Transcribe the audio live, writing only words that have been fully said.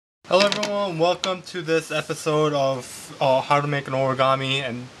Hello everyone, welcome to this episode of how to make an origami,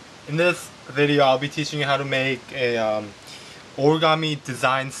 and in this video I'll be teaching you how to make a origami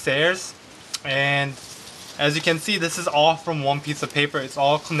design stairs. And as you can see, this is all from one piece of paper. It's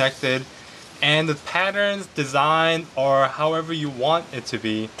all connected, and the patterns, design, or however you want it to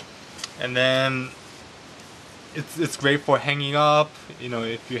be. And then it's great for hanging up, you know,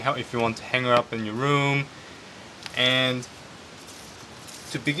 if you want to hang it up in your room. And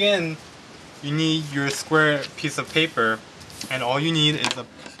to begin, you need your square piece of paper, and all you need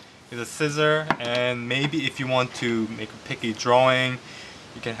is a scissor, and maybe if you want to make a picky drawing,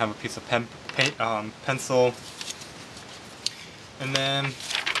 you can have a piece of pencil. And then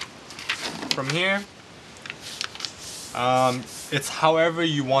from here, it's however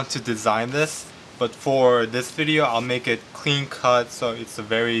you want to design this, but for this video I'll make it clean cut, so it's a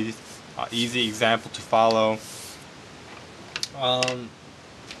very easy example to follow.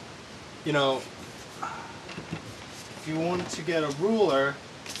 You know, if you want to get a ruler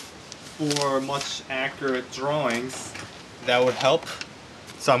for much accurate drawings, that would help.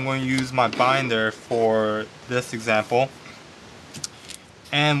 So I'm going to use my binder for this example.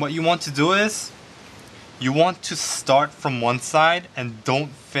 And what you want to do is, you want to start from one side and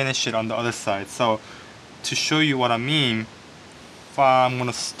don't finish it on the other side. So to show you what I mean, I'm going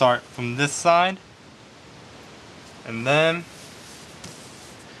to start from this side, and then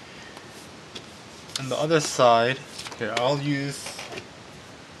on the other side, here I'll use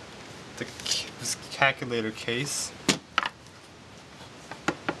this calculator case,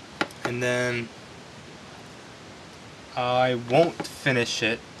 and then I won't finish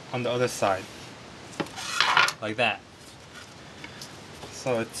it on the other side, like that.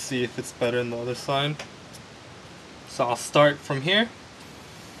 So let's see if it's better on the other side. So I'll start from here.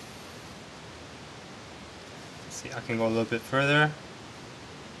 Let's see, I can go a little bit further.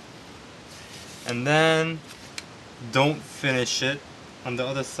 And then don't finish it on the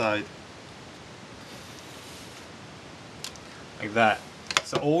other side, like that.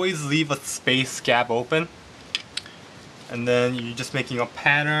 So always leave a space gap open, and then you're just making a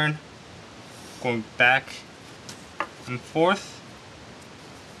pattern going back and forth.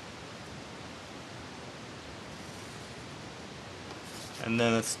 And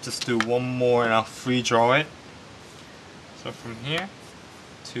then let's just do one more and I'll free draw it. So from here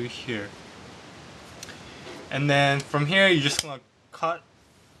to here. And then from here, you're just gonna cut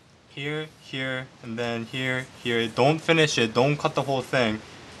here, here, and then here, here. Don't finish it, don't cut the whole thing.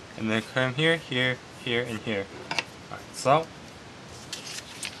 And then come here, here, here, and here. Alright, so.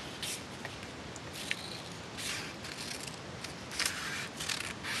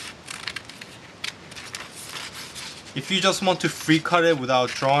 If you just want to free cut it without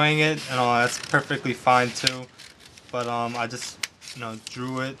drawing it, that's perfectly fine too. But I just,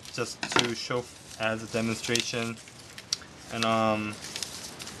 drew it just to show as a demonstration. And I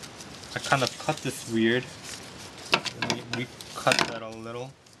kind of cut this weird. Let me recut that a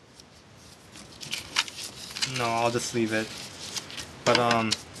little. No, I'll just leave it. But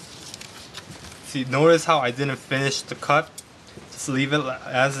see, notice how I didn't finish the cut. Just leave it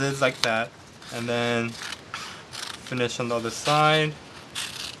as is, like that, and then finish on the other side.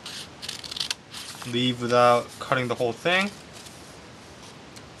 Leave without cutting the whole thing.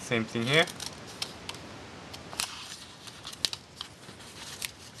 Same thing here.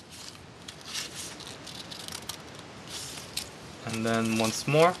 And then once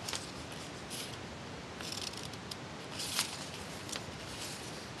more.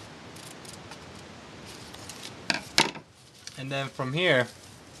 And then from here,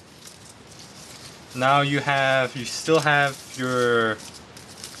 now you still have your,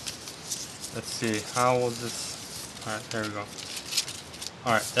 let's see, how was this? Alright, there we go.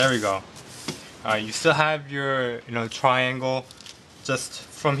 Alright, there we go. Alright, you still have your, triangle. Just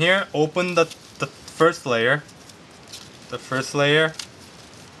from here, open the first layer. The first layer,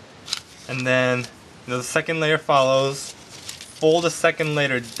 and then the second layer follows. Fold the second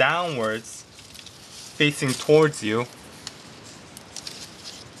layer downwards, facing towards you,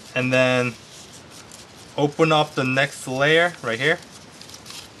 and then open up the next layer right here.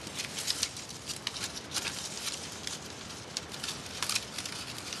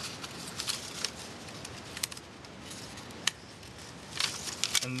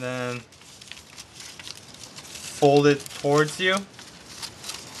 And then fold it towards you.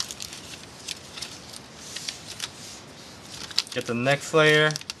 Get the next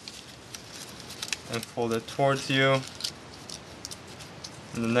layer and fold it towards you.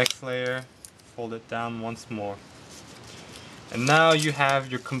 And the next layer, fold it down once more. And now you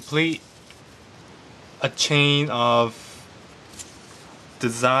have your complete a chain of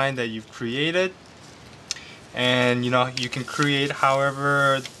design that you've created. And you know, you can create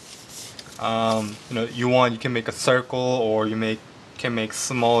however you know, you want. You can make a circle, or you can make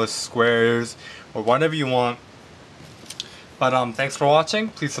smaller squares, or whatever you want. But thanks for watching.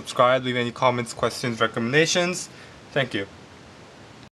 Please subscribe, leave any comments, questions, recommendations. Thank you.